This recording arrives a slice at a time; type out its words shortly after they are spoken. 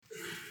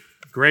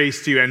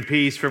Grace to you and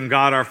peace from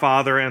God our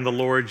Father and the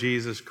Lord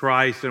Jesus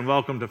Christ, and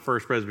welcome to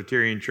First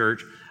Presbyterian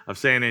Church of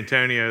San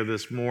Antonio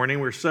this morning.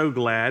 We're so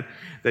glad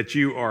that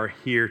you are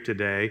here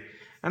today.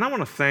 And I want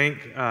to thank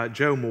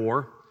Joe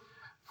Moore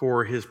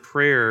for his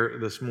prayer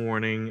this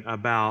morning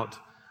about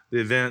the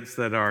events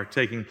that are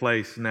taking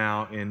place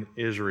now in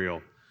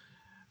Israel.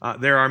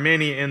 There are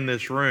many in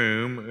this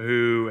room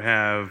who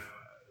have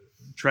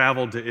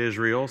traveled to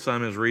Israel,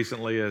 some as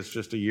recently as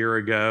just a year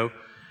ago.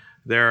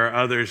 There are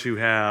others who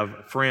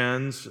have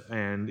friends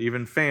and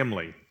even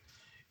family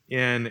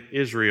in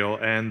Israel,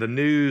 and the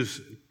news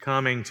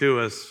coming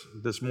to us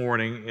this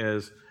morning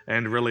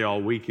and really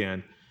all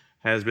weekend,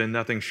 has been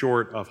nothing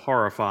short of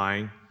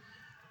horrifying.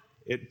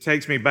 It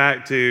takes me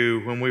back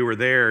to when we were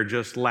there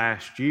just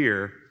last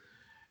year,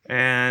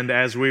 and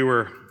as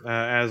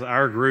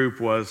our group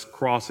was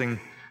crossing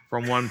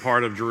from one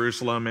part of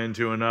Jerusalem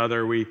into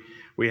another, we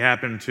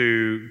happened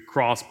to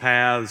cross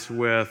paths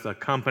with a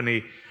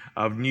company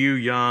of new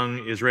young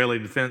Israeli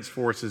Defense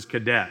Forces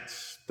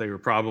cadets. They were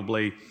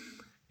probably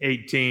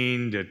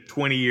 18 to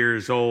 20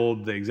 years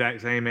old, the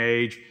exact same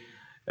age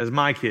as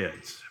my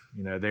kids.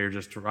 You know, they're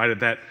just right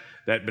at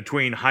that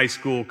between high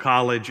school,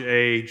 college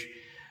age.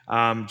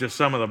 Just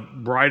some of the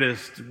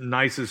brightest,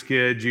 nicest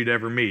kids you'd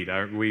ever meet.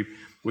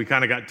 We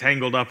kind of got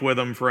tangled up with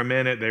them for a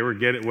minute. They were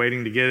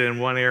waiting to get in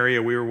one area.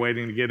 We were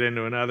waiting to get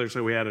into another,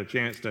 so we had a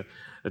chance to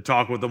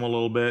talk with them a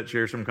little bit,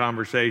 share some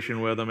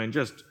conversation with them, and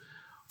just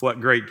what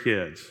great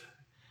kids.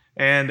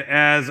 And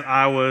as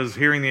I was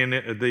hearing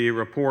the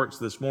reports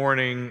this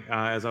morning,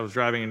 as I was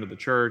driving into the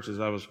church, as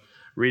I was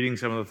reading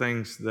some of the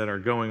things that are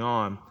going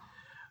on,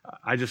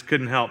 I just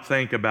couldn't help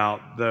think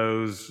about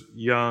those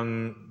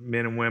young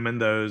men and women,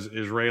 those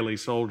Israeli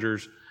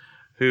soldiers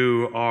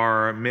who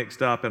are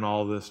mixed up in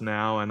all this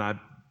now. And I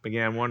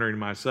began wondering to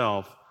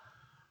myself,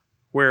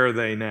 where are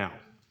they now?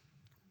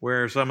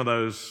 Where are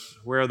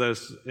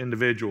those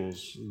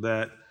individuals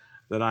that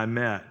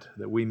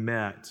we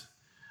met?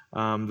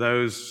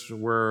 Those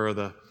were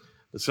the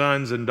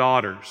sons and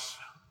daughters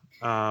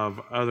of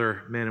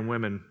other men and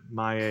women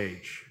my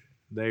age.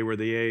 They were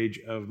the age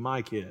of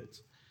my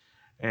kids.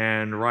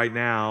 And right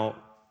now,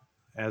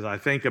 as I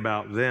think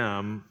about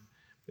them,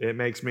 it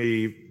makes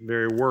me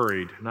very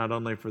worried, not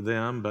only for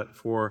them, but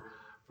for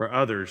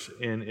others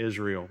in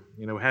Israel.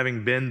 You know,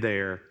 having been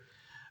there,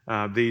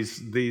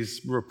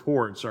 these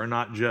reports are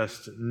not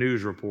just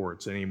news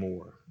reports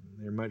anymore.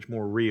 They're much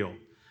more real.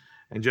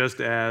 And just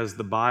as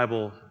the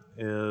Bible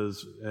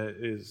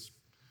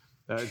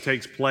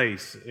takes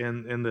place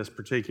in this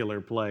particular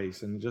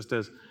place, and just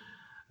as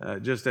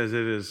it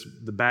is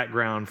the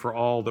background for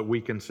all that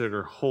we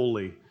consider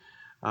holy,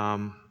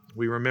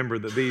 we remember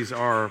that these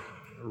are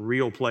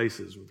real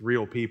places with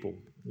real people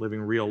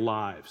living real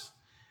lives.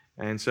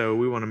 And so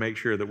we want to make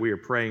sure that we are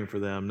praying for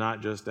them,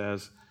 not just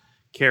as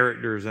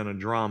characters in a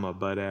drama,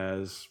 but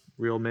as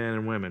real men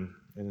and women,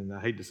 and I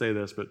hate to say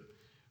this, but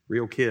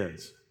real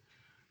kids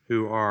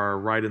who are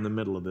right in the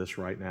middle of this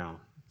right now.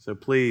 So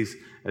please,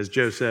 as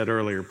Joe said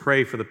earlier,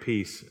 pray for the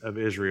peace of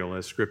Israel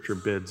as Scripture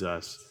bids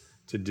us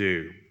to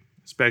do,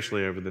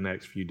 especially over the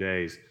next few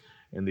days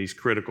in these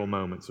critical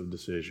moments of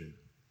decision.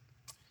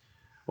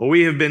 Well,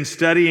 we have been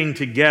studying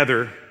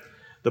together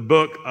the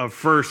book of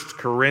 1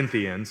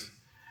 Corinthians,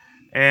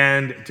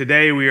 and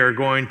today we are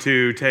going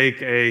to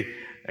take a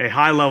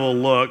high-level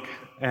look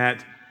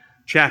at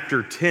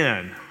chapter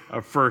 10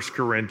 of 1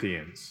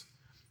 Corinthians.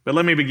 But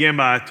let me begin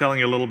by telling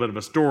you a little bit of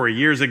a story.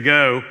 Years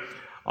ago,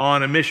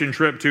 on a mission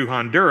trip to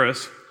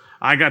Honduras,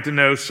 I got to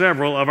know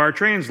several of our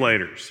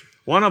translators.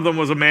 One of them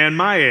was a man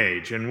my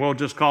age, and we'll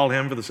just call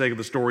him, for the sake of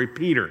the story,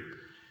 Peter.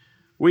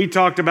 We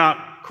talked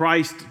about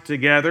Christ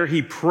together.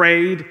 He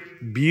prayed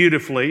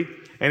beautifully,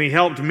 and he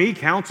helped me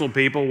counsel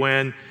people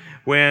when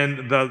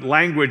the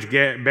language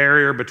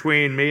barrier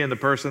between me and the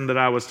person that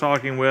I was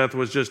talking with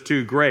was just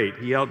too great.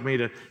 He helped me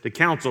to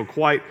counsel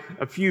quite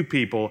a few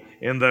people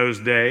in those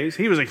days.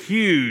 He was a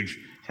huge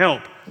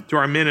help to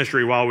our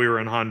ministry while we were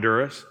in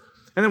Honduras.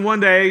 And then one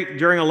day,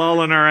 during a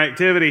lull in our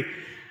activity,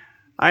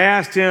 I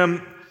asked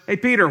him, "Hey,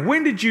 Peter,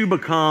 when did you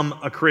become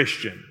a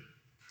Christian?"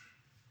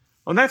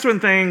 Well, that's when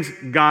things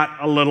got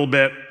a little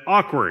bit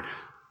awkward.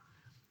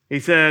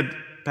 He said,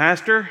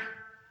 "Pastor,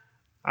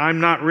 I'm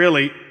not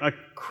really a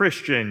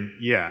Christian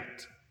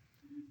yet."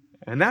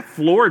 And that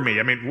floored me.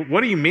 I mean,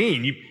 what do you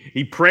mean?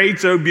 He prayed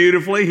so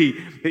beautifully.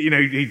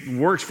 He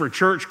works for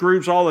church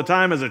groups all the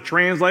time as a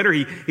translator.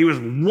 He was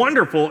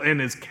wonderful in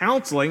his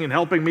counseling and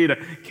helping me to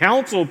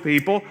counsel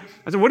people.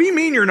 I said, "What do you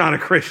mean you're not a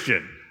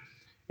Christian?"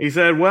 He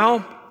said,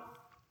 "Well,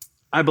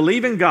 I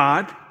believe in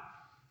God.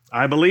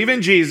 I believe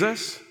in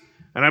Jesus.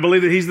 And I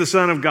believe that He's the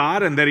Son of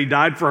God and that He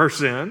died for our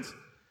sins.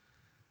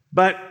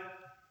 But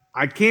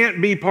I can't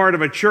be part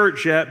of a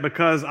church yet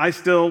because I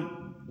still,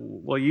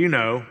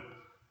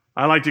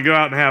 I like to go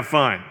out and have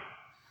fun.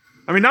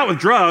 I mean, not with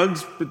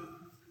drugs, but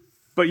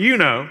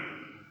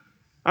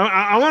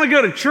I want to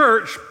go to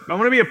church. I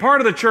want to be a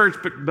part of the church,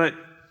 but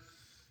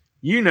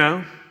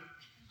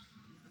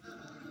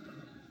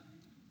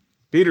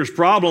Peter's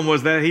problem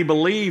was that he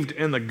believed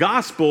in the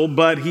gospel,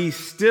 but he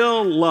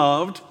still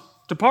loved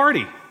to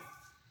party.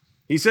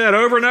 He said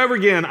over and over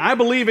again, I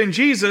believe in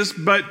Jesus,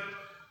 but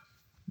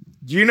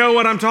do you know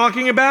what I'm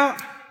talking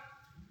about?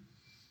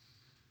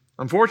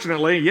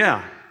 Unfortunately,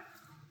 yeah,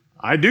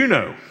 I do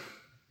know.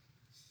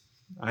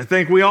 I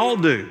think we all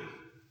do.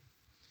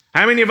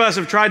 How many of us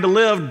have tried to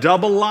live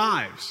double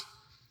lives?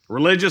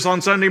 Religious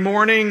on Sunday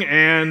morning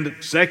and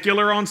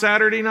secular on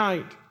Saturday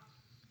night.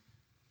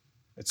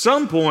 At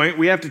some point,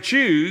 we have to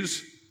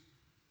choose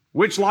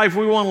which life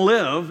we want to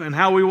live and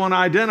how we want to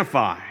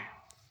identify.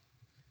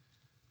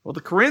 Well,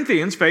 the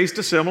Corinthians faced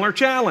a similar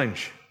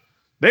challenge.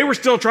 They were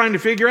still trying to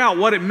figure out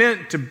what it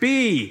meant to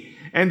be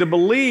and to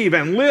believe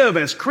and live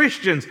as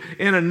Christians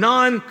in a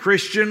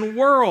non-Christian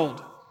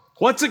world.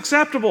 What's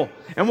acceptable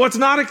and what's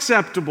not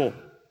acceptable?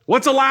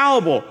 What's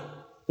allowable?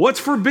 What's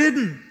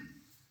forbidden?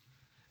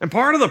 And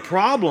part of the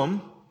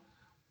problem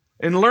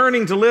in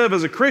learning to live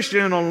as a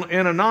Christian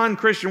in a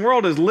non-Christian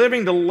world is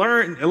learning to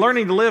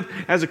live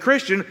as a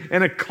Christian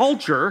in a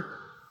culture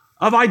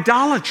of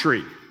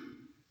idolatry.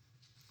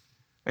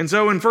 And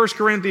so in 1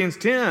 Corinthians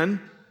 10,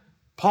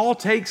 Paul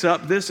takes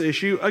up this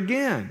issue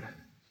again.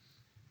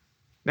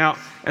 Now,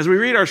 as we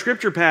read our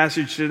scripture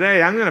passage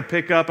today, I'm going to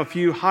pick up a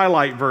few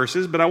highlight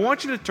verses, but I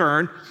want you to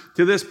turn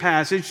to this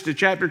passage, to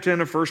chapter 10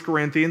 of 1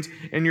 Corinthians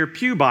in your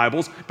pew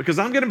Bibles, because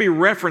I'm going to be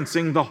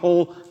referencing the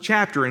whole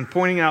chapter and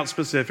pointing out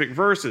specific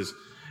verses.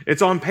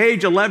 It's on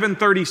page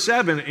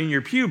 1137 in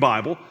your pew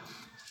Bible,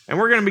 and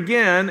we're going to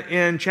begin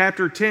in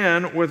chapter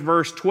 10 with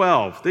verse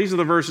 12. These are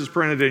the verses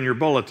printed in your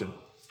bulletin.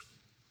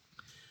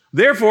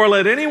 Therefore,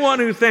 let anyone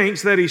who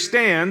thinks that he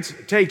stands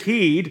take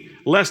heed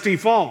lest he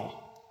fall.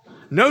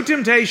 No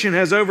temptation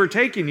has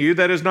overtaken you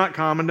that is not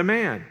common to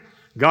man.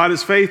 God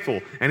is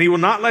faithful, and he will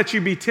not let you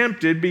be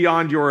tempted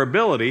beyond your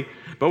ability,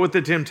 but with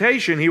the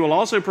temptation he will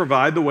also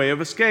provide the way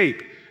of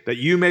escape, that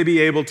you may be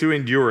able to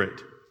endure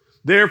it.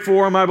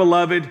 Therefore, my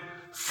beloved,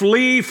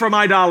 flee from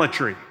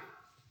idolatry.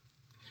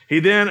 He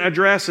then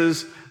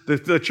addresses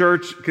the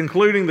church,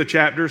 concluding the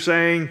chapter,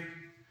 saying,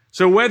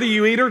 so whether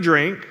you eat or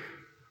drink,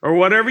 or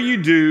whatever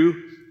you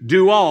do,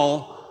 do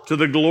all to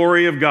the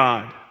glory of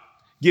God.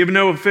 Give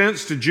no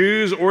offense to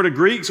Jews or to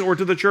Greeks or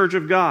to the church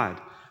of God,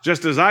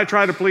 just as I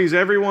try to please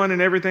everyone in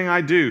everything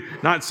I do,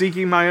 not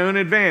seeking my own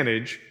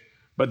advantage,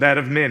 but that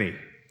of many,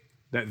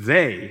 that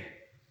they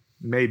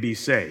may be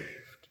saved.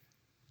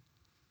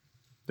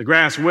 The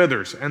grass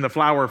withers and the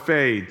flower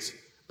fades,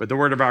 but the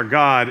word of our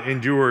God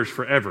endures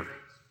forever.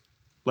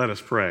 Let us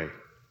pray.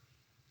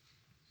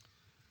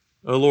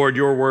 O Lord,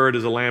 your word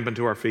is a lamp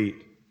unto our feet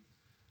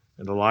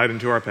and a light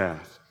unto our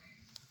path.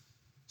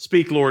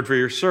 Speak, Lord, for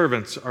your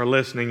servants are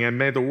listening, and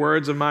may the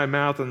words of my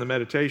mouth and the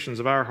meditations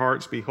of our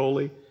hearts be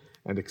holy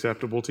and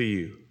acceptable to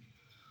you,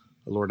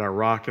 O Lord, our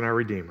rock and our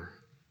redeemer.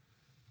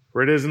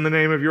 For it is in the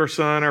name of your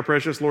Son, our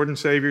precious Lord and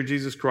Savior,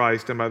 Jesus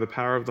Christ, and by the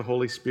power of the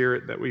Holy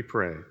Spirit that we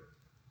pray.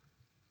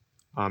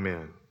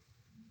 Amen.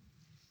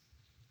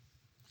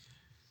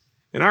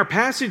 In our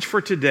passage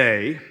for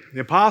today,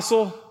 the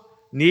apostle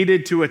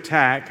needed to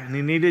attack and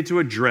he needed to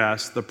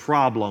address the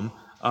problem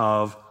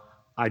of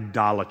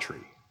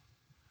idolatry.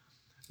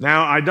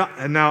 Now,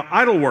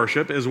 idol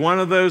worship is one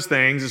of those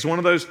things, it's one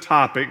of those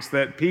topics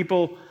that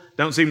people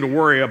don't seem to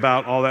worry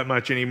about all that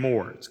much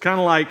anymore. It's kind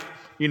of like,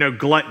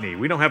 gluttony.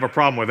 We don't have a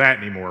problem with that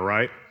anymore,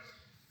 right?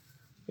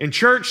 In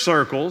church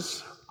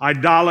circles,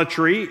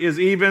 idolatry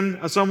is even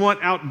a somewhat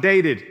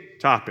outdated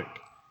topic,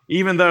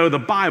 even though the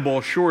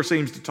Bible sure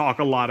seems to talk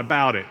a lot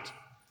about it.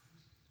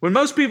 When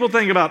most people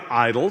think about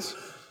idols,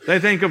 they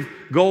think of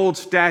gold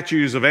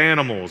statues of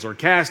animals or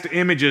cast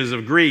images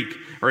of Greek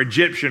or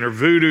Egyptian or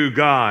voodoo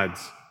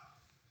gods.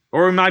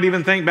 Or we might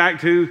even think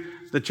back to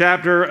the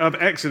chapter of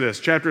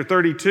Exodus, chapter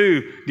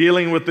 32,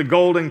 dealing with the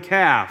golden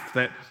calf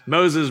that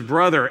Moses'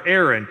 brother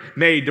Aaron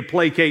made to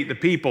placate the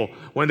people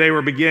when they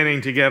were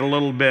beginning to get a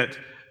little bit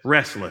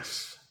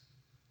restless.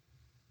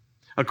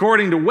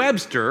 According to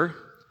Webster,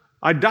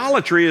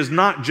 idolatry is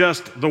not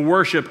just the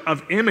worship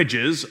of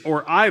images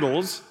or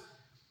idols,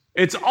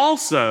 it's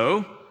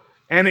also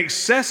an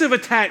excessive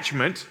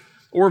attachment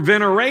or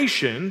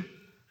veneration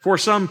for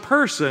some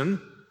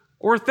person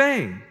or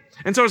thing.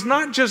 And so it's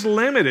not just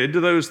limited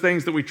to those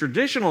things that we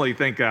traditionally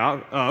think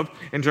of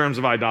in terms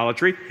of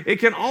idolatry. It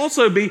can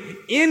also be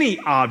any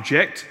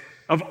object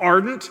of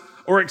ardent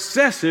or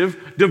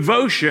excessive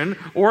devotion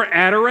or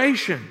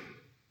adoration.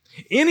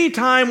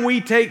 Anytime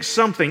we take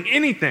something,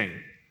 anything,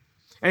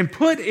 and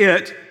put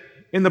it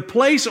in the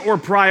place or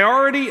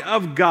priority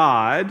of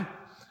God,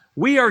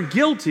 we are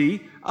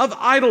guilty of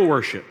idol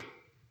worship.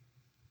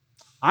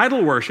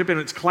 Idol worship, in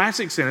its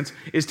classic sense,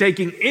 is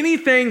taking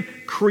anything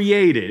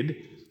created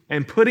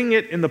and putting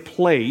it in the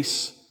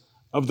place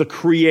of the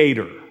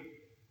Creator.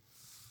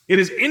 It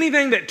is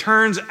anything that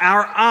turns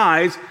our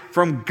eyes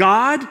from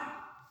God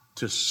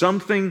to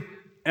something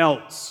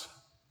else.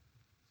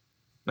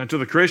 Now, to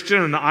the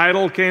Christian, an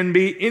idol can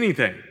be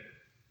anything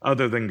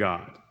other than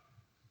God.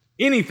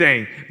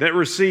 Anything that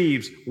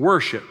receives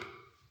worship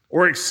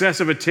or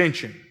excessive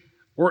attention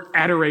or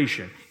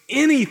adoration.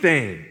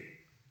 Anything.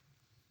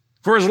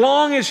 For as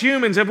long as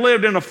humans have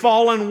lived in a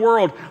fallen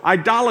world,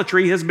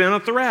 idolatry has been a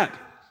threat.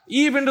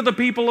 even to the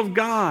people of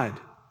God.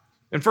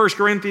 In 1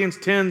 Corinthians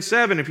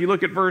 10:7, if you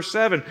look at verse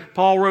 7,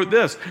 Paul wrote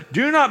this,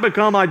 "Do not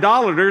become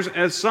idolaters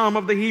as some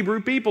of the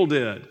Hebrew people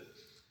did."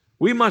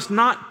 We must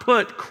not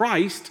put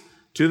Christ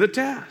to the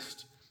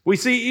test. We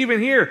see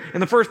even here in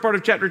the first part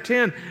of chapter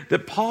 10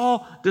 that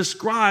Paul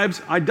describes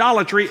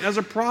idolatry as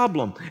a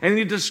problem. And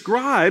he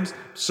describes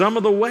some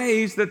of the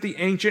ways that the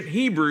ancient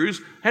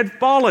Hebrews had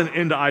fallen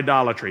into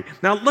idolatry.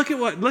 Now look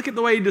at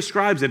the way he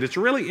describes it. It's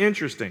really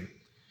interesting.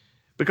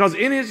 Because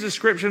in his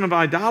description of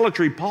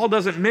idolatry, Paul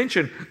doesn't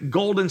mention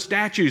golden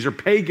statues or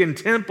pagan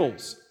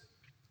temples.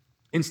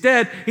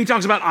 Instead, he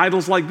talks about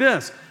idols like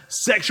this: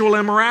 sexual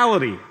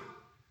immorality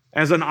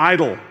as an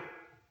idol.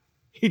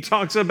 He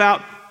talks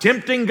about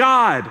tempting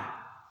God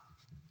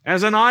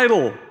as an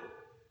idol.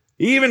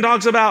 He even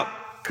talks about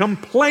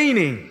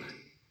complaining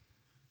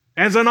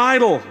as an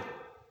idol.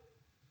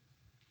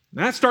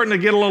 That's starting to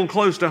get a little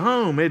close to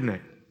home, isn't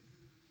it?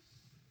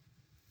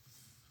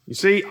 You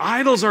see,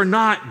 idols are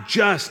not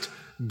just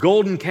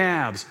golden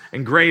calves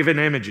and graven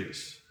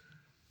images.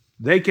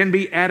 They can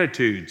be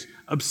attitudes,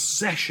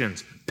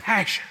 obsessions,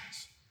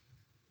 passions,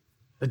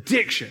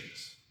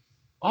 addictions,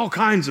 all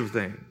kinds of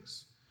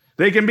things.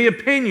 They can be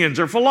opinions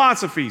or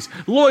philosophies,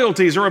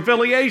 loyalties or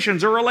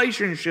affiliations or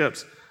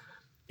relationships.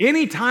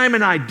 Anytime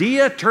an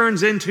idea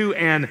turns into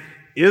an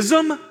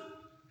ism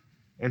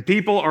and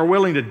people are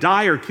willing to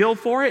die or kill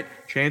for it,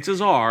 chances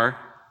are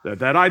that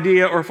that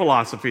idea or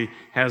philosophy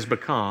has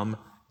become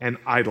an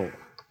idol.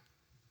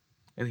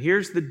 And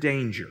here's the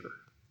danger.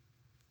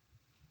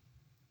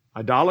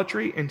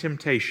 Idolatry and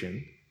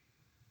temptation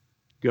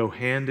go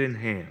hand in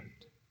hand.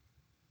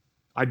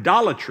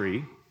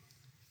 Idolatry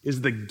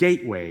is the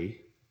gateway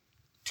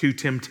to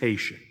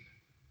temptation.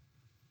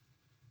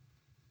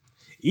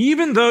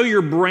 Even though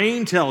your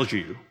brain tells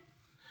you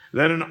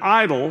that an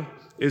idol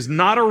is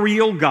not a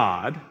real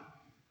God,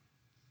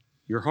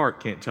 your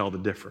heart can't tell the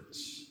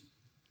difference.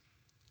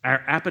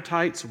 Our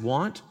appetites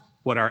want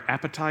what our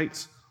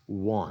appetites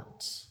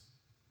want.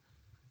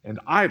 And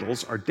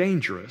idols are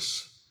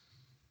dangerous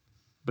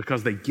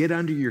because they get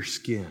under your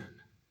skin.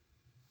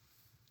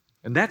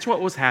 And that's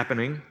what was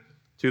happening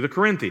to the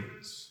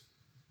Corinthians.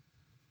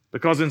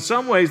 Because in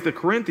some ways, the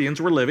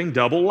Corinthians were living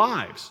double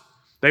lives.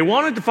 They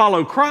wanted to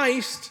follow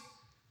Christ,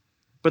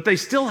 but they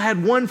still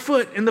had one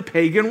foot in the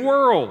pagan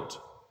world.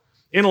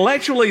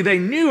 Intellectually, they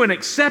knew and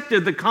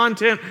accepted the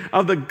content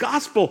of the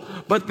gospel,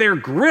 but their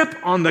grip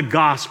on the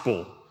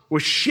gospel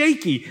was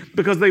shaky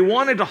because they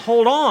wanted to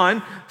hold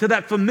on to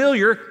that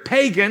familiar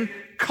pagan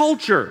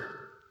culture.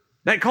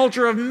 That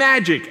culture of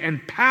magic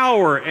and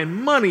power and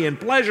money and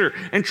pleasure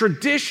and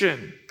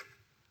tradition.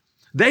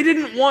 They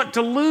didn't want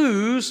to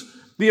lose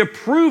the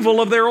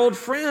approval of their old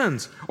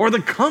friends or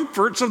the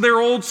comforts of their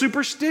old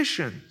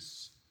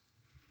superstitions.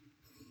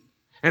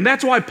 And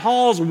that's why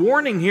Paul's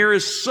warning here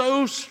is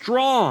so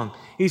strong.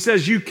 He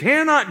says, you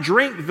cannot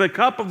drink the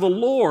cup of the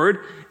Lord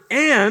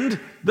and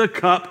the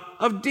cup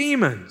of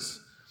demons.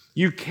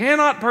 You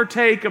cannot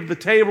partake of the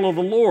table of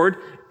the Lord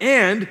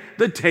and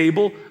the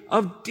table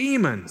of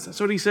demons. That's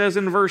what he says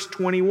in verse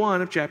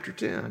 21 of chapter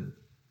 10.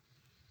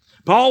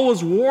 Paul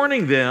was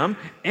warning them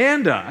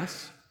and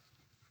us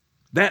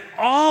that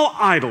all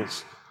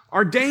idols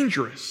are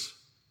dangerous.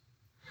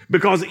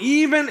 Because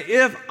even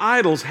if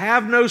idols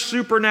have no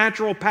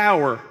supernatural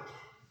power,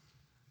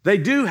 they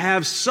do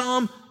have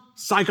some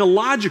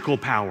psychological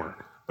power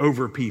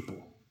over people.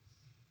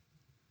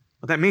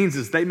 What that means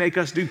is they make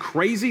us do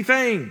crazy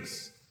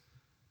things.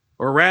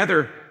 Or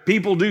rather,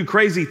 people do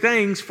crazy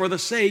things for the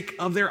sake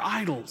of their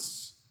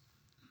idols.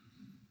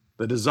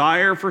 The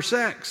desire for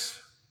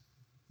sex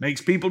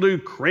makes people do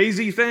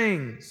crazy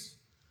things.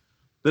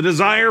 The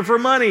desire for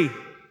money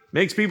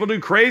makes people do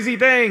crazy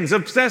things.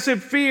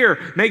 Obsessive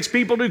fear makes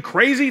people do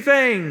crazy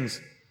things.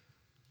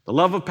 The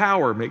love of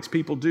power makes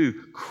people do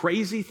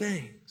crazy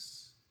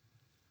things.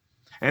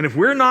 And if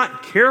we're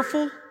not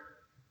careful,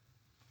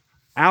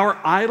 our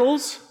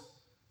idols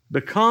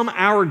become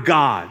our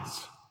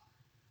gods.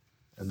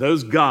 And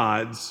those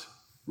gods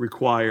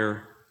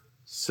require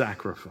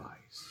sacrifice.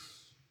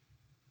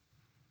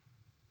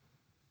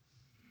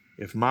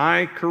 If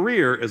my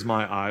career is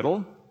my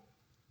idol,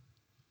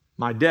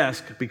 my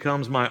desk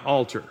becomes my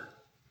altar.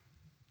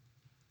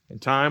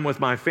 And time with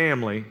my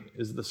family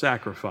is the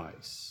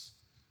sacrifice.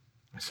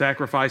 I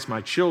sacrifice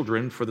my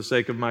children for the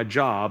sake of my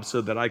job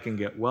so that I can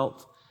get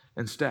wealth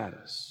and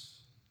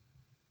status.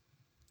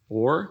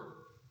 Or,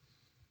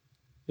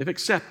 if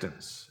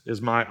acceptance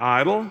is my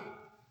idol,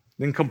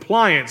 then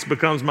compliance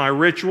becomes my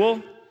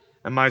ritual,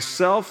 and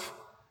myself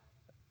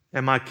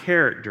and my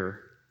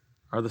character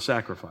are the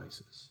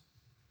sacrifices.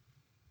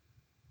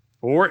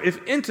 Or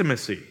if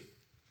intimacy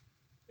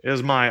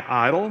is my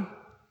idol,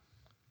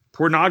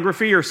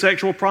 pornography or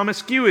sexual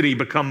promiscuity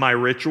become my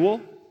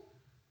ritual,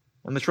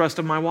 and the trust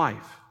of my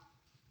wife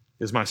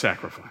is my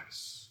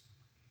sacrifice.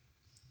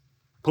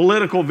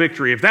 Political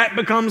victory, if that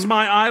becomes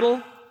my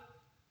idol,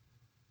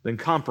 then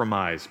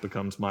compromise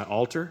becomes my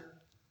altar,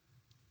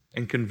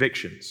 and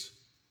convictions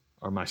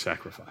are my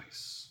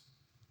sacrifice.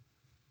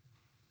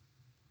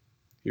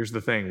 Here's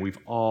the thing, we've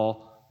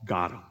all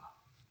got them.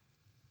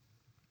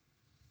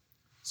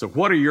 So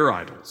what are your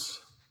idols?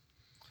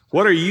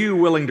 What are you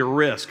willing to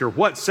risk? Or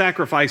what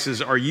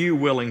sacrifices are you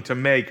willing to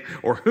make?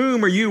 Or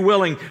whom are you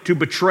willing to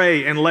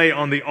betray and lay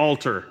on the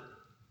altar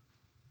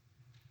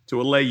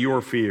to allay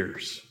your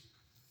fears,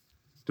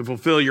 to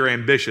fulfill your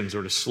ambitions,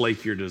 or to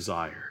slake your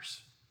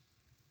desires?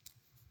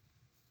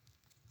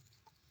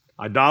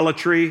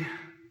 Idolatry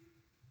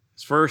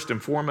is first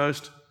and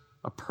foremost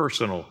a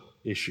personal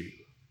issue.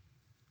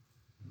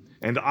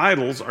 And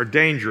idols are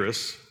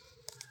dangerous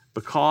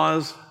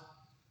because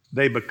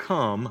they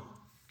become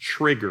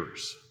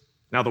triggers.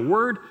 Now, the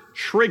word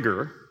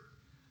trigger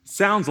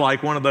sounds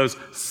like one of those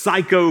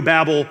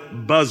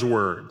psychobabble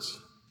buzzwords.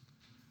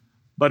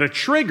 But a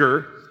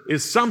trigger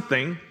is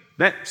something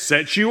that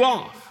sets you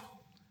off,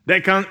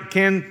 that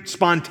can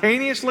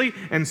spontaneously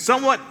and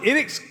somewhat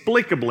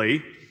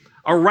inexplicably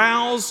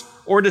arouse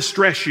or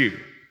distress you,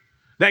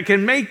 that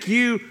can make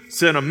you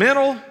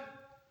sentimental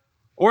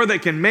or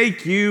that can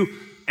make you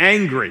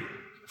angry.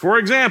 For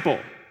example,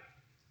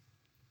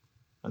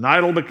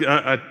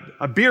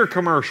 a beer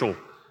commercial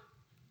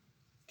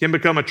can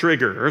become a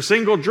trigger, or a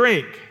single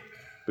drink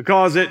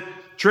because it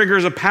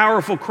triggers a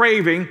powerful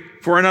craving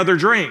for another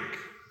drink,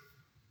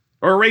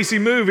 or a racy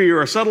movie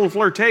or a subtle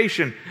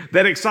flirtation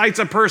that excites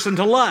a person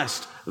to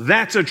lust.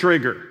 That's a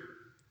trigger.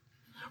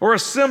 Or a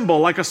symbol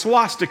like a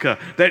swastika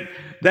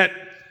that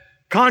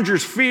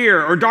conjures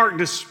fear or dark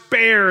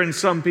despair in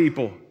some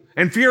people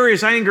and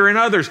furious anger in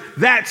others.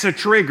 That's a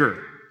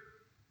trigger.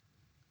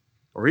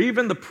 Or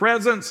even the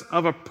presence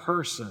of a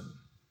person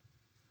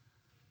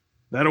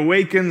that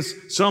awakens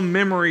some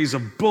memories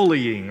of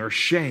bullying or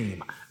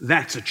shame.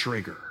 That's a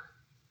trigger.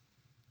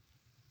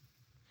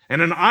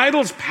 And an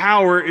idol's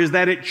power is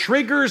that it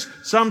triggers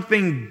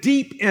something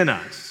deep in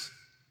us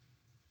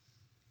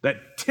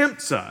that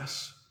tempts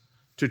us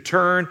to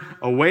turn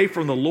away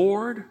from the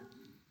Lord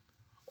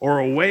or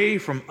away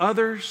from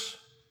others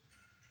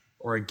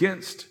or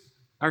against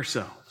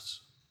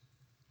ourselves.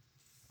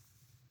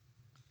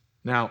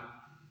 Now,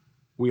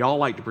 we all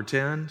like to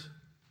pretend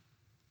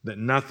that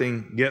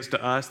nothing gets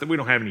to us, that we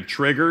don't have any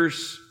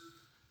triggers,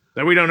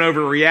 that we don't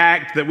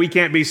overreact, that we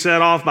can't be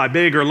set off by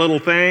big or little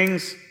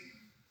things.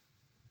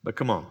 But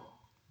come on.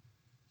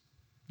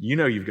 You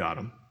know you've got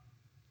them.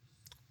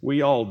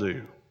 We all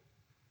do.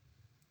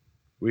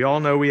 We all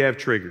know we have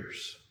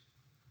triggers,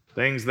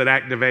 things that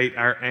activate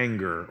our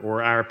anger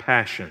or our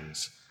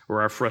passions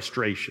or our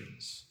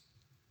frustrations,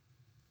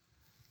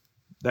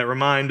 that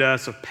remind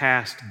us of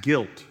past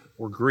guilt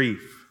or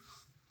grief.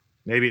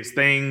 Maybe it's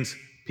things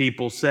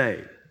people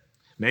say.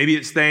 Maybe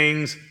it's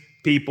things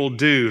people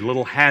do,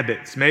 little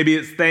habits. Maybe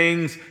it's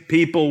things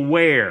people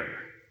wear.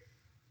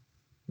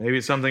 Maybe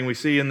it's something we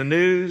see in the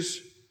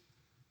news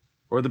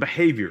or the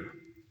behavior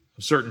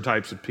of certain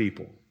types of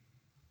people.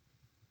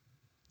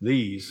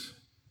 These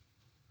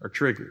are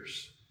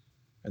triggers,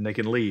 and they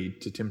can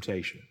lead to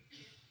temptation.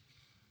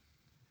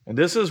 And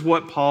this is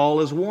what Paul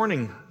is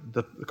warning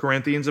the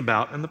Corinthians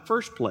about in the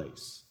first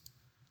place.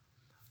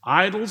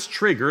 Idols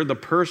trigger the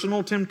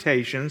personal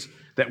temptations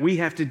that we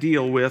have to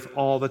deal with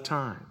all the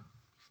time.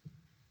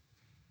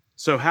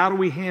 So how do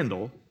we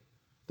handle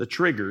the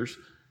triggers,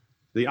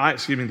 the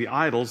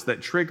idols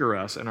that trigger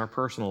us in our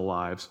personal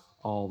lives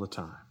all the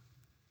time?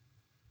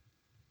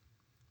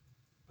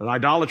 But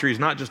idolatry is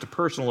not just a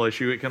personal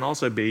issue, it can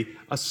also be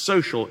a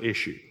social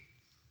issue.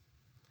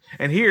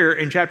 And here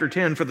in chapter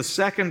 10, for the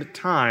second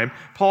time,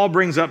 Paul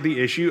brings up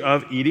the issue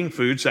of eating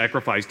food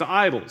sacrificed to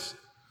idols.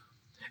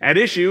 At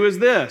issue is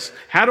this: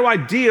 how do I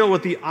deal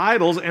with the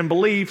idols and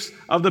beliefs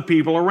of the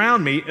people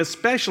around me,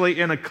 especially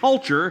in a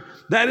culture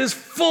that is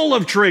full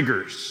of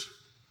triggers?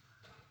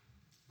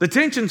 The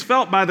tensions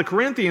felt by the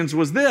Corinthians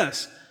was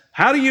this: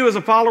 how do you as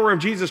a follower of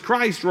Jesus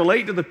Christ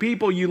relate to the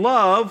people you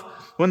love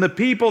when the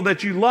people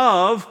that you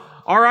love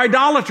are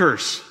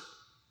idolaters?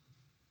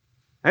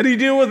 How do you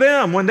deal with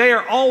them when they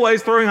are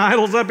always throwing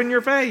idols up in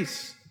your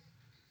face?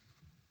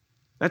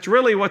 That's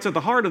really what's at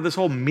the heart of this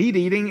whole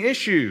meat-eating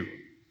issue.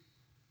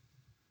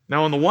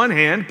 Now, on the one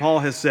hand, Paul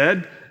has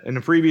said in the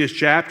previous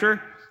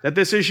chapter that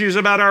this issue is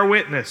about our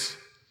witness.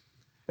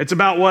 It's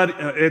about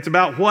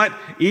what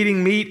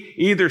eating meat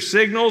either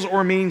signals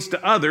or means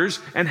to others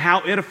and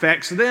how it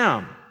affects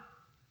them.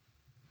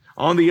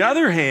 On the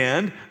other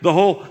hand, the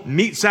whole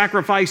meat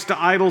sacrifice to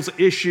idols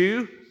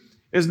issue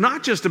is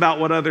not just about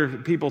what other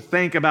people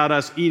think about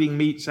us eating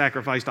meat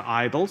sacrificed to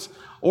idols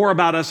or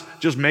about us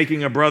just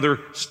making a brother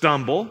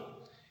stumble.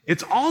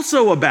 It's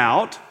also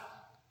about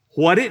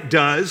what it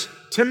does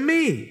to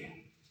me.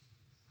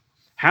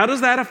 How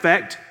does that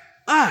affect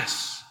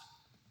us?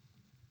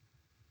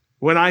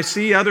 When I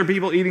see other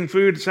people eating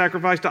food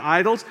sacrificed to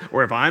idols,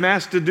 or if I'm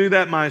asked to do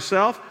that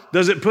myself,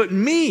 does it put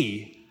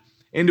me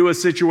into a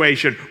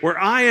situation where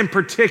I am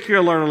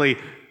particularly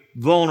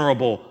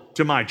vulnerable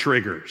to my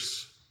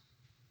triggers,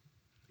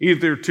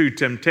 either to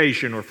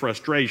temptation or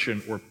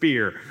frustration or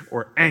fear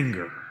or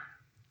anger?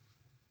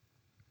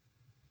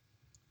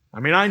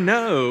 I mean, I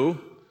know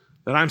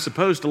that I'm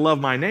supposed to love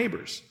my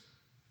neighbors,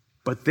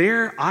 but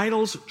their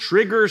idols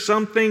trigger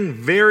something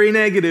very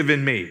negative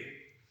in me.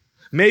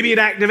 Maybe it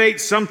activates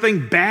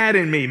something bad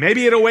in me.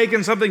 Maybe it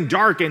awakens something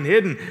dark and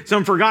hidden,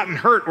 some forgotten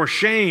hurt or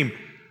shame,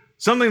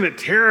 something that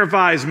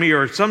terrifies me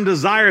or some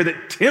desire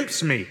that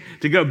tempts me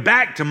to go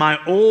back to my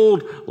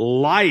old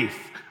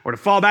life or to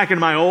fall back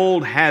into my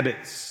old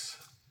habits.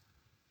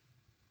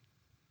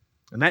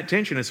 And that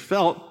tension is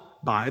felt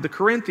by the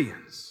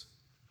Corinthians.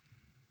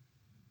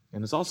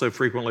 And it's also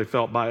frequently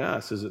felt by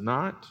us, is it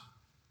not?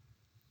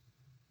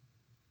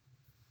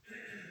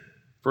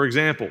 For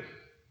example,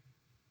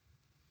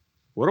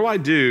 what do I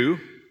do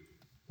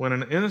when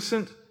an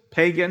innocent,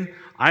 pagan,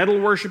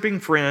 idol-worshiping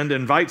friend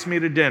invites me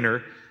to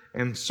dinner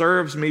and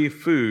serves me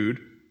food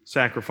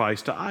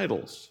sacrificed to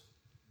idols?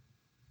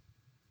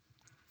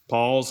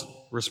 Paul's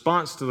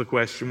response to the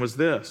question was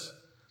this: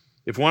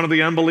 if one of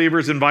the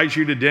unbelievers invites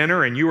you to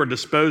dinner and you are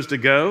disposed to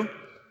go,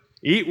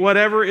 eat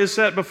whatever is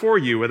set before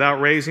you without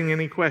raising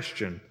any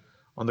question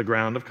on the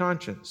ground of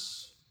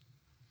conscience.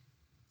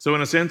 So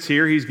in a sense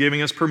here, he's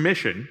giving us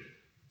permission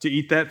to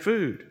eat that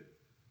food.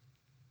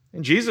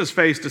 And Jesus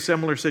faced a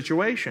similar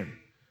situation.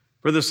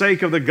 For the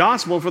sake of the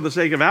gospel, for the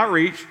sake of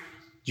outreach,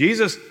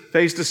 Jesus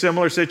faced a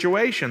similar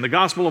situation. The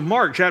Gospel of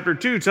Mark, chapter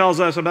 2, tells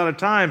us about a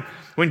time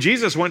when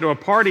Jesus went to a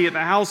party at the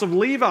house of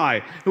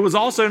Levi, who was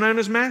also known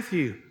as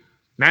Matthew.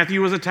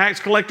 Matthew was a tax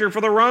collector for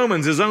the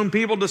Romans. His own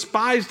people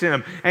despised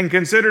him and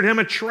considered him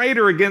a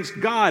traitor against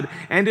God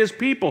and his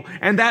people.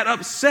 And that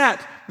upset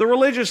the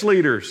religious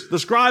leaders. The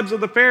scribes of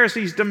the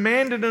Pharisees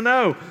demanded to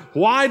know,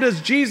 why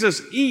does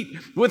Jesus eat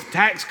with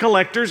tax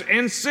collectors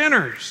and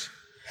sinners?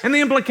 And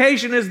the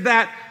implication is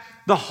that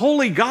the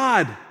holy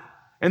God,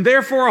 and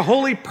therefore a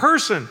holy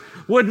person,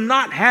 would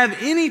not have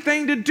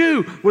anything to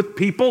do with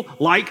people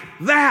like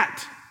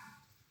that.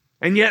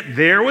 And yet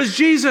there was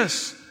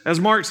Jesus,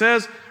 as Mark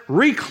says,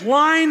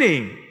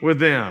 reclining with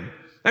them.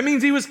 That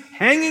means he was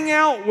hanging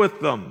out with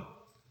them.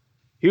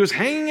 He was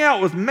hanging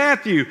out with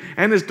Matthew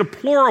and his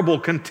deplorable,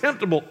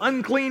 contemptible,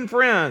 unclean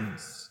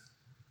friends.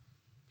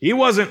 He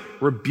wasn't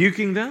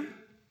rebuking them.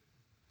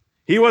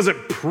 He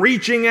wasn't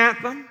preaching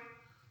at them.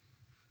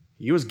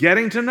 He was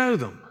getting to know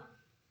them.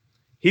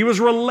 He was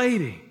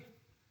relating.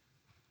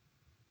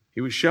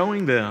 He was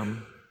showing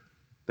them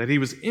that he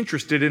was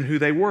interested in who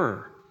they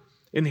were,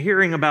 in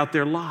hearing about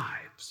their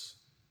lives.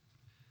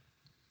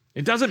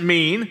 It doesn't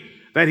mean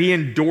that he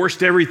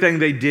endorsed everything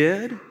they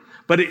did,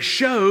 but it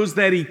shows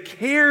that he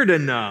cared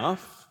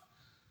enough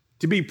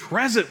to be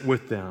present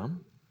with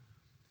them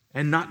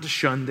and not to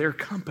shun their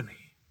company.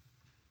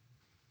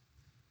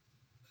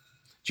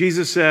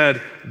 Jesus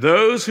said,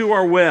 "Those who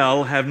are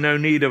well have no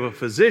need of a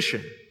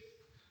physician,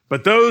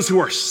 but those who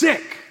are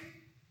sick.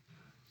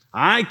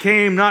 I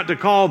came not to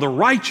call the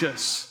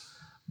righteous,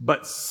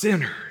 but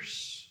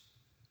sinners."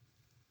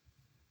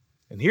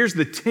 And here's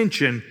the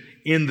tension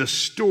in the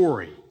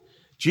story.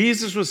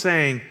 Jesus was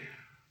saying,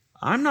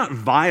 I'm not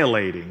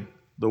violating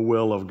the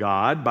will of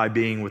God by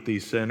being with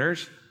these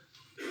sinners.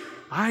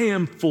 I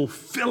am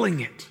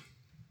fulfilling it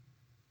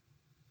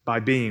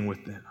by being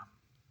with them.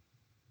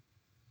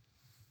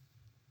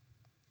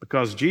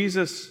 Because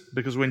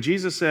when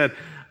Jesus said,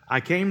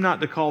 I came not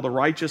to call the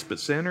righteous but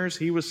sinners,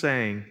 he was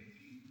saying,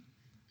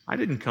 I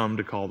didn't come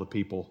to call the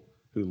people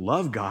who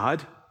love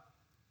God.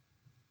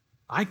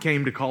 I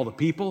came to call the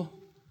people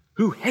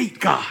who hate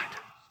God,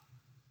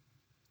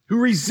 who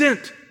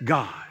resent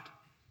God,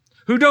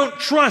 who don't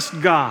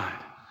trust God,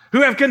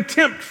 who have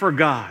contempt for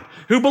God,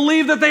 who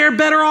believe that they are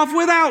better off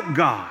without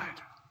God.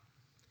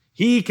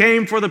 He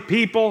came for the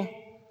people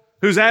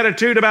whose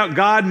attitude about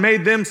God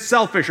made them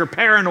selfish or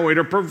paranoid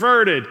or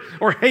perverted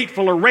or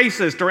hateful or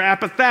racist or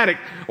apathetic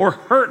or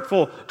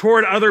hurtful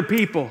toward other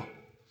people.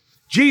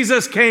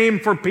 Jesus came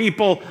for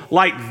people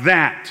like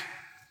that.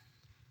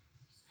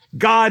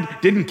 God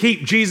didn't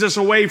keep Jesus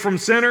away from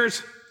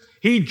sinners.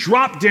 He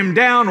dropped him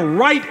down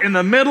right in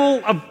the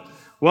middle of,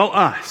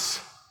 us.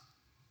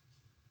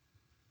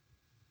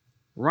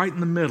 Right in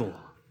the middle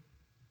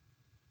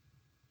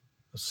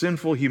of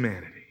sinful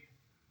humanity.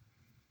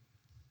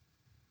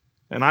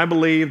 And I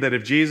believe that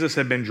if Jesus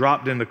had been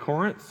dropped into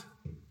Corinth,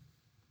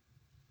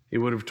 he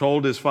would have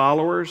told his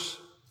followers,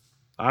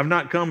 I've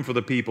not come for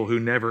the people who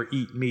never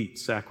eat meat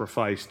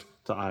sacrificed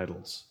to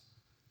idols.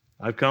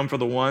 I've come for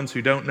the ones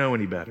who don't know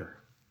any better,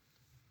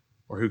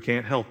 or who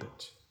can't help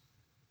it,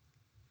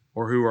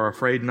 or who are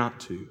afraid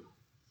not to,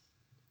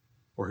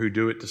 or who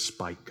do it to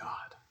spite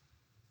God.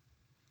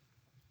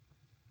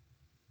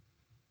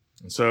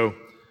 And so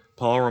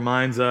Paul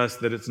reminds us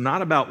that it's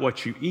not about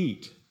what you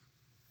eat,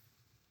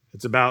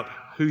 it's about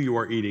who you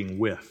are eating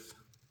with.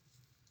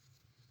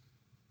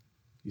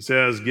 He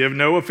says, give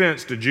no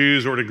offense to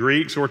Jews or to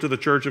Greeks or to the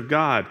church of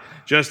God,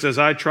 just as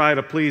I try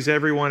to please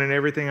everyone in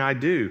everything I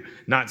do,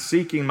 not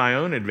seeking my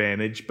own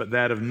advantage, but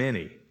that of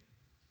many,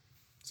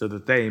 so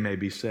that they may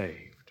be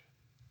saved.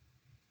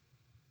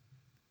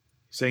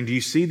 He's saying, do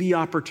you see the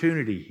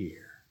opportunity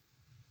here?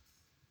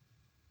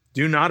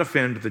 Do not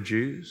offend the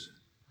Jews.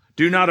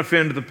 Do not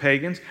offend the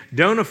pagans.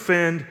 Don't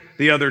offend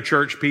the other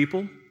church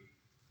people.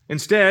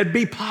 Instead,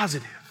 be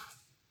positive.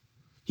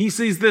 He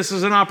sees this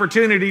as an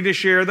opportunity to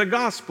share the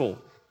gospel.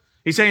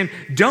 He's saying,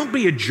 don't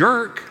be a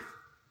jerk.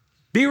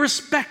 Be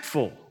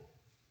respectful.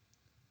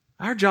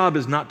 Our job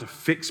is not to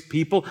fix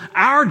people.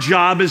 Our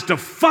job is to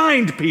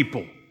find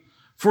people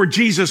for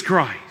Jesus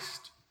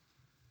Christ.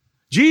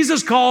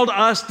 Jesus called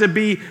us to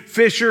be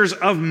fishers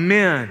of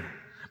men.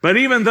 But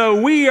even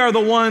though we are the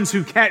ones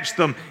who catch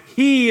them,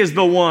 He is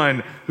the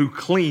one who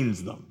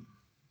cleans them.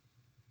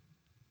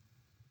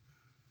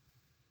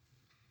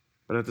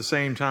 But at the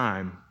same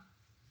time,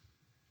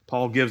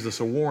 Paul gives us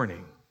a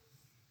warning.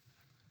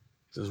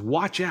 He says,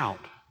 watch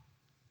out.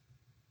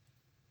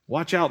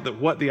 Watch out that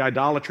what the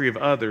idolatry of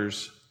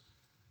others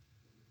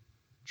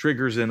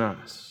triggers in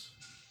us.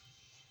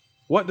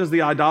 What does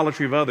the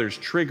idolatry of others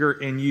trigger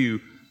in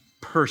you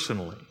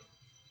personally?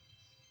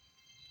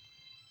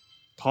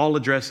 Paul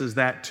addresses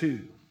that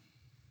too.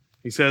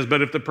 He says,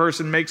 but if the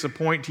person makes a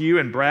point to you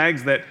and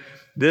brags that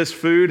this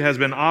food has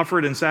been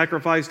offered and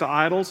sacrificed to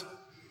idols,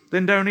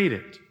 then don't eat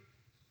it.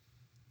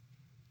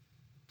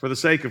 For the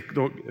sake of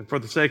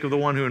the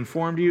one who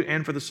informed you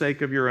and for the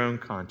sake of your own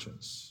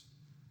conscience.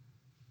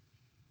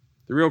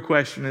 The real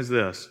question is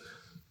this: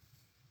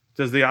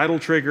 does the idol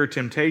trigger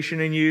temptation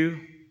in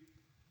you?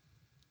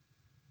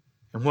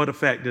 And what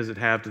effect does it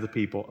have to the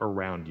people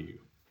around you?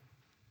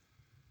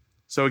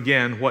 So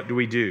again, what do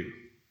we do?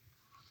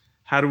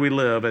 How do we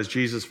live as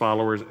Jesus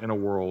followers in a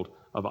world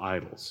of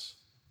idols?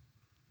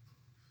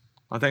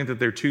 I think that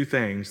there are two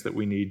things that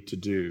we need to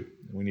do,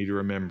 we need to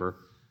remember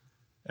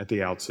at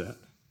the outset.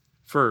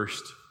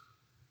 First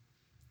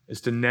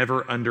is to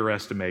never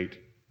underestimate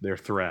their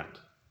threat.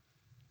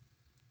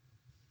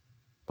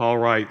 Paul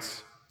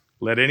writes,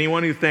 let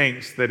anyone who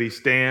thinks that he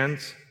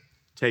stands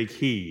take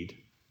heed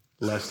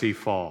lest he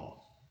fall.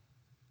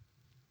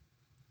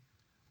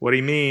 What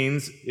he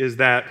means is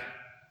that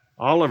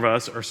all of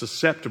us are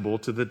susceptible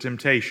to the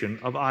temptation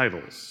of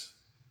idols.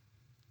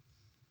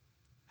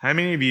 How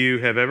many of you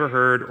have ever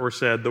heard or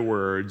said the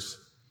words,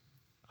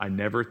 I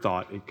never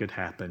thought it could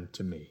happen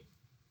to me?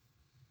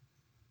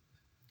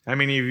 How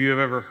many of you have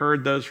ever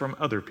heard those from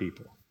other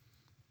people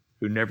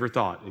who never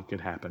thought it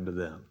could happen to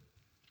them?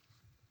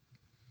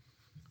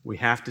 We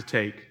have to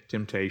take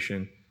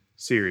temptation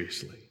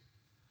seriously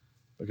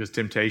because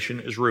temptation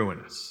is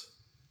ruinous.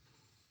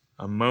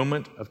 A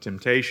moment of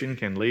temptation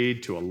can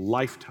lead to a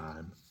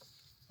lifetime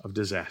of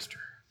disaster.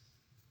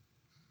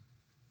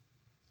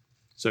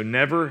 So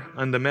never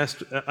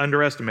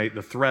underestimate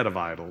the threat of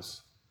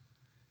idols,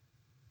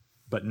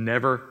 but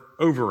never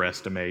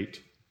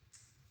overestimate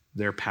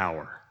their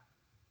power.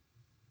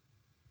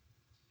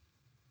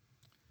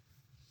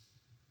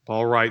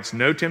 Paul writes,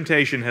 no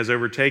temptation has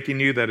overtaken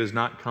you that is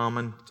not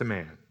common to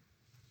man.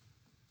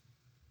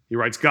 He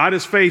writes, God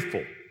is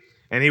faithful,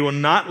 and He will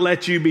not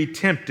let you be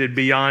tempted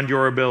beyond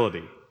your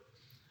ability.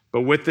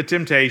 But with the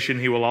temptation,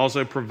 He will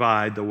also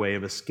provide the way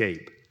of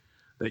escape,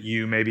 that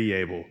you may be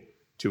able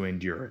to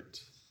endure it.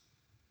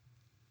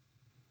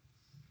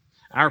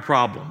 Our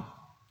problem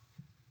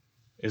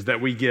is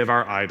that we give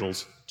our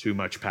idols too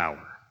much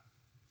power.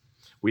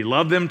 We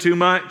love them too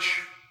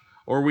much,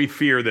 or we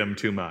fear them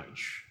too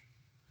much.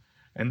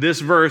 And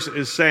this verse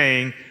is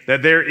saying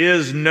that there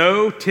is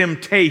no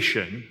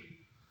temptation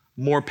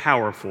more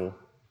powerful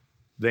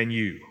than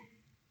you.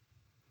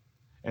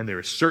 And there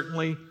is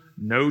certainly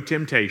no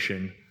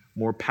temptation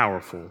more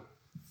powerful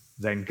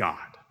than God.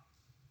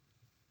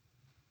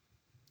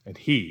 And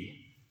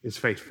He is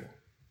faithful.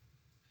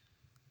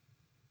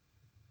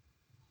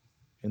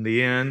 In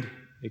the end,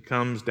 it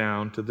comes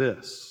down to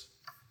this.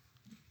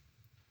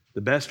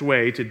 The best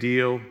way to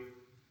deal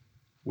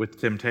with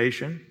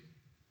temptation,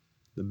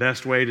 the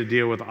best way to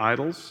deal with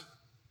idols,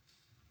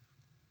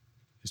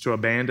 is to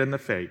abandon the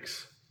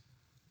fakes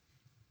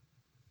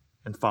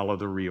and follow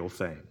the real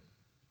thing.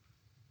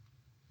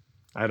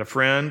 I had a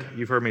friend,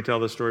 you've heard me tell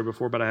this story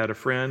before, but I had a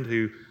friend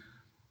who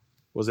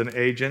was an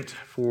agent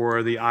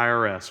for the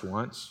IRS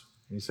once.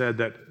 He said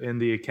that in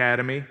the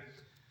academy,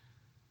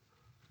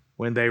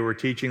 when they were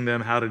teaching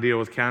them how to deal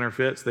with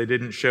counterfeits, they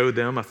didn't show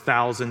them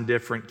 1,000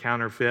 different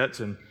counterfeits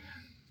and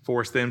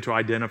force them to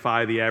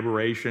identify the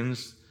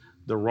aberrations,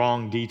 the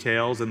wrong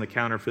details in the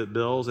counterfeit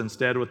bills.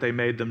 Instead, what they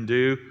made them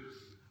do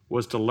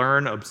was to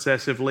learn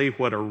obsessively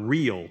what a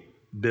real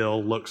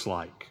bill looks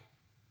like,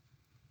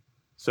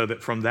 so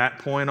that from that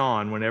point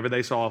on, whenever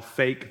they saw a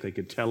fake, they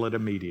could tell it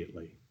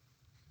immediately.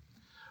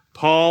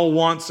 Paul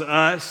wants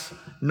us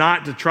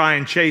not to try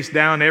and chase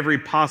down every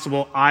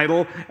possible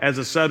idol as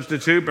a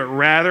substitute, but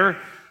rather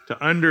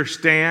to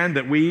understand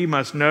that we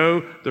must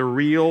know the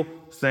real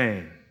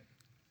thing.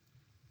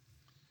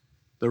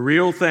 The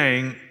real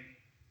thing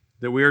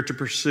that we are to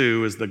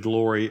pursue is the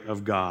glory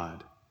of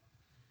God.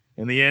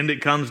 In the end,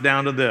 it comes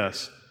down to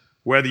this: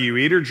 whether you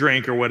eat or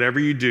drink or whatever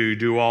you do,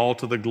 do all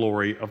to the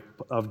glory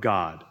of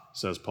God,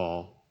 says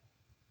Paul.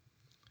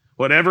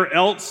 Whatever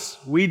else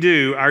we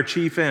do, our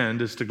chief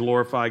end is to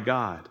glorify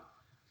God.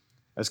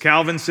 As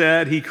Calvin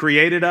said, He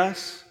created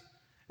us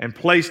and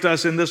placed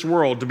us in this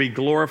world to be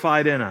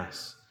glorified in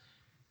us.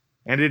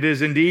 And it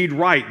is indeed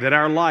right that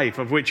our life,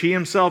 of which He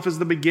Himself is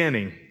the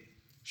beginning,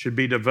 should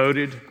be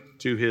devoted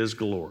to His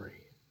glory.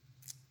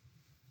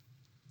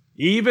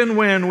 Even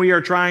when we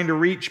are trying to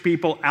reach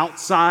people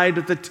outside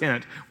of the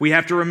tent, we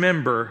have to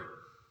remember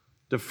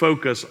to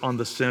focus on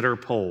the center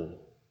pole.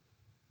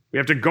 We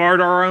have to guard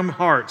our own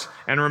hearts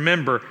and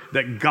remember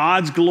that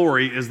God's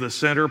glory is the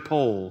center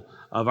pole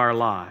of our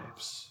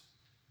lives.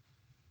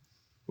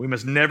 We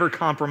must never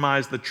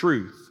compromise the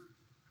truth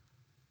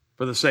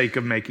for the sake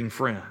of making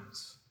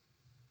friends.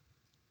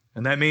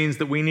 And that means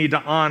that we need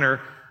to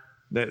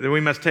that we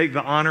must take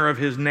the honor of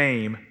His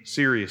name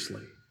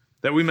seriously,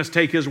 that we must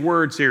take His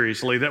word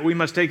seriously, that we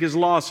must take His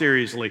law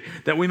seriously,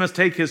 that we must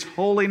take His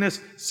holiness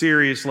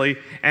seriously.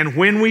 And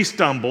when we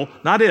stumble,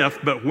 not if,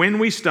 but when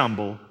we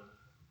stumble,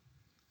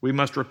 we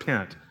must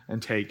repent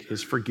and take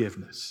His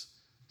forgiveness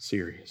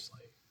seriously.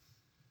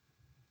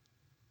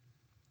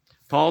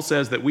 Paul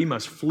says that we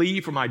must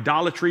flee from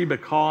idolatry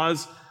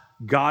because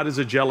God is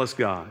a jealous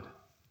God.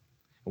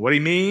 And what he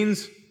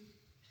means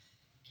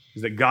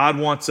is that God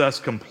wants us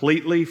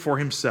completely for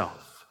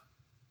Himself.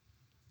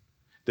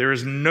 There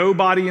is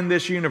nobody in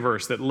this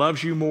universe that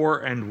loves you more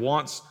and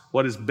wants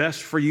what is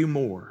best for you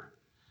more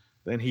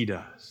than He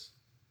does.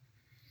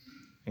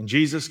 And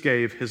Jesus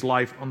gave His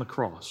life on the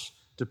cross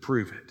to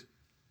prove it.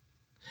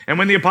 And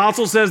when the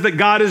apostle says that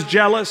God is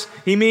jealous,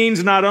 he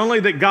means not only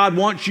that God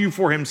wants you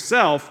for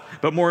Himself,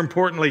 but more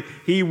importantly,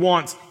 He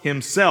wants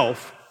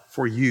Himself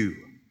for you.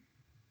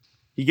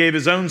 He gave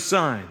His own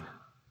Son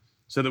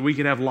so that we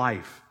could have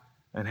life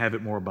and have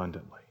it more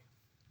abundantly.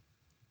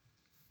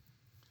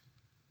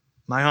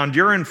 My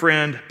Honduran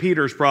friend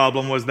Peter's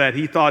problem was that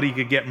he thought he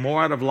could get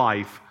more out of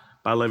life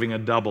by living a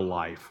double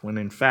life, when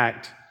in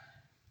fact,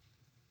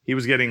 he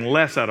was getting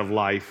less out of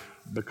life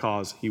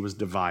because he was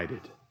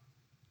divided.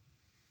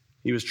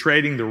 He was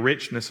trading the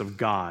richness of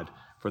God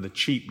for the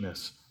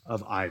cheapness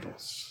of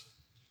idols.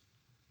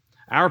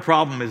 Our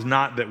problem is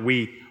not that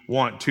we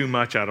want too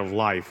much out of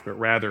life, but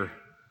rather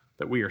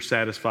that we are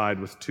satisfied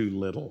with too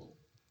little.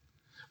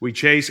 We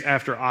chase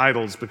after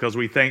idols because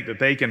we think that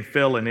they can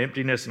fill an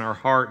emptiness in our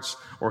hearts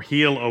or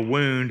heal a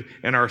wound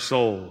in our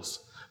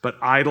souls. But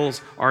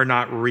idols are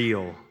not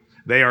real.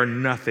 They are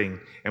nothing.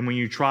 And when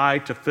you try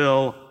to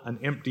fill an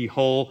empty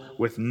hole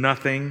with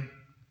nothing,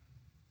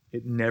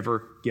 it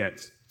never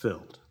gets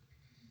filled.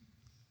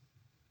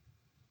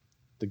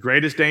 The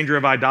greatest danger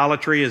of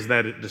idolatry is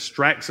that it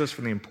distracts us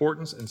from the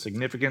importance and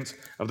significance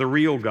of the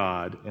real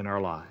God in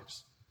our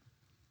lives.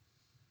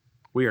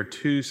 We are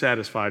too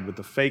satisfied with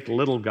the fake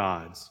little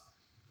gods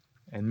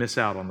and miss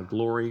out on the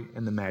glory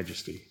and the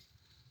majesty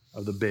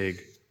of the big,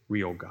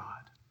 real God.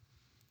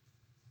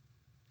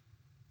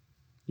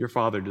 Your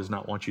Father does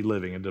not want you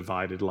living a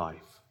divided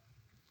life.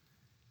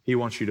 He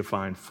wants you to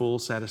find full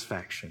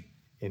satisfaction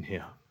in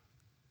Him.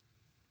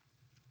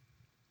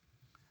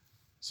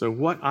 So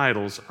what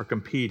idols are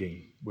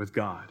competing with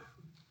God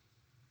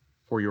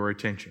for your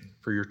attention,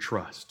 for your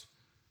trust,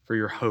 for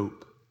your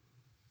hope?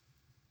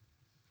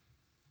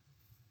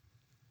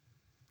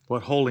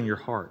 What hole in your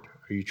heart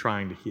are you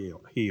trying to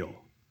heal?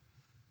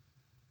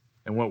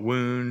 And what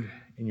wound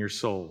in your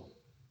soul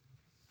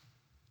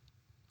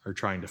are you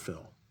trying to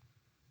fill?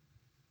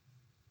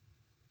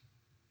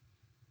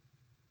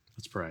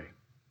 Let's pray.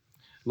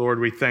 Lord,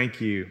 we thank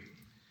You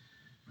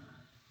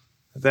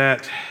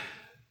that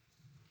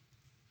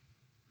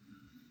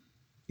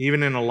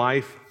even in a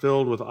life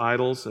filled with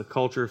idols, a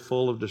culture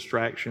full of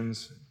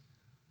distractions,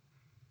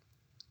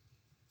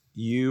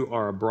 You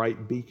are a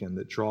bright beacon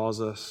that draws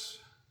us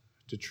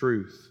to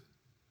truth.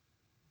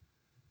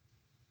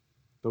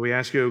 But we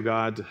ask You, O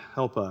God, to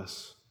help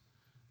us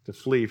to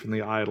flee from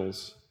the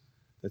idols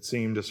that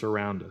seem to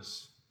surround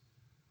us,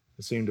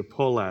 that seem to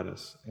pull at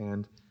us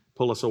and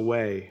pull us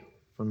away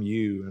from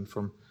You and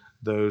from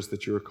those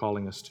that You are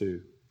calling us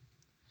to.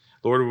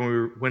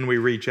 Lord, when we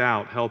reach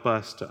out, help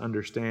us to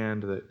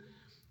understand that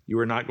You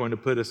are not going to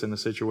put us in a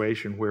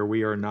situation where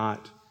we are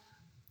not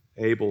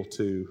able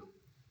to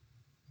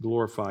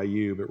glorify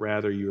You, but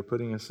rather You are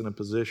putting us in a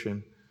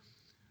position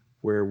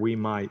where we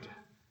might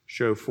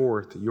show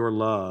forth Your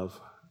love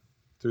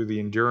through the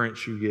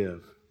endurance You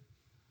give.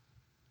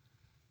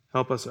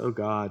 Help us, O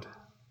God,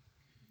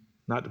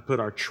 not to put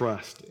our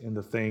trust in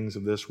the things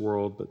of this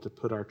world, but to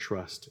put our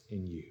trust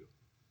in You.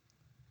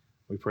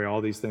 We pray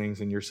all these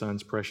things in Your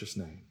Son's precious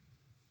name.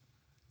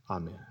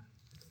 Amen.